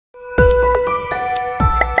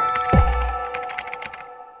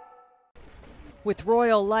With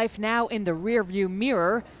royal life now in the rearview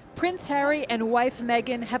mirror, Prince Harry and wife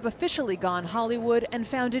Meghan have officially gone Hollywood and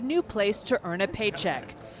found a new place to earn a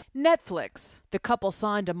paycheck: Netflix. The couple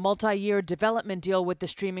signed a multi-year development deal with the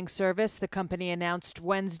streaming service, the company announced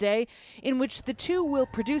Wednesday, in which the two will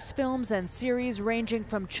produce films and series ranging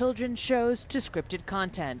from children's shows to scripted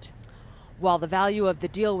content. While the value of the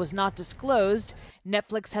deal was not disclosed,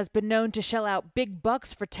 Netflix has been known to shell out big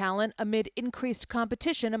bucks for talent amid increased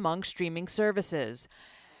competition among streaming services.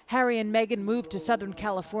 Harry and Meghan moved to Southern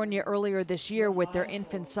California earlier this year with their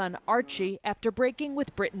infant son Archie after breaking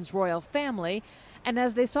with Britain's royal family and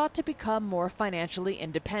as they sought to become more financially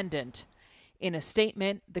independent. In a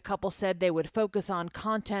statement, the couple said they would focus on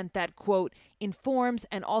content that, quote, informs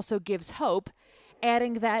and also gives hope,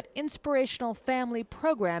 adding that inspirational family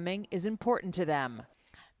programming is important to them.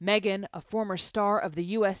 Meghan, a former star of the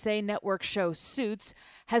USA Network show Suits,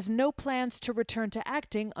 has no plans to return to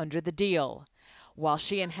acting under the deal. While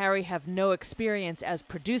she and Harry have no experience as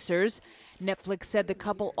producers, Netflix said the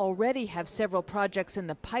couple already have several projects in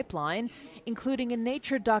the pipeline, including a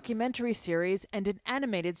nature documentary series and an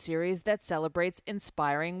animated series that celebrates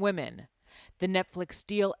inspiring women. The Netflix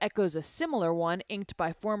deal echoes a similar one inked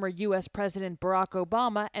by former U.S. President Barack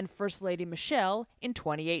Obama and First Lady Michelle in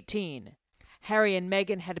 2018. Harry and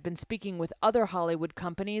Meghan had been speaking with other Hollywood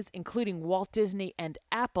companies, including Walt Disney and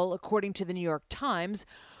Apple, according to the New York Times,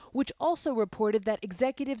 which also reported that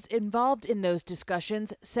executives involved in those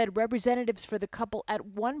discussions said representatives for the couple at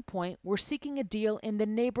one point were seeking a deal in the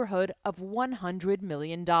neighborhood of $100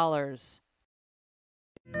 million.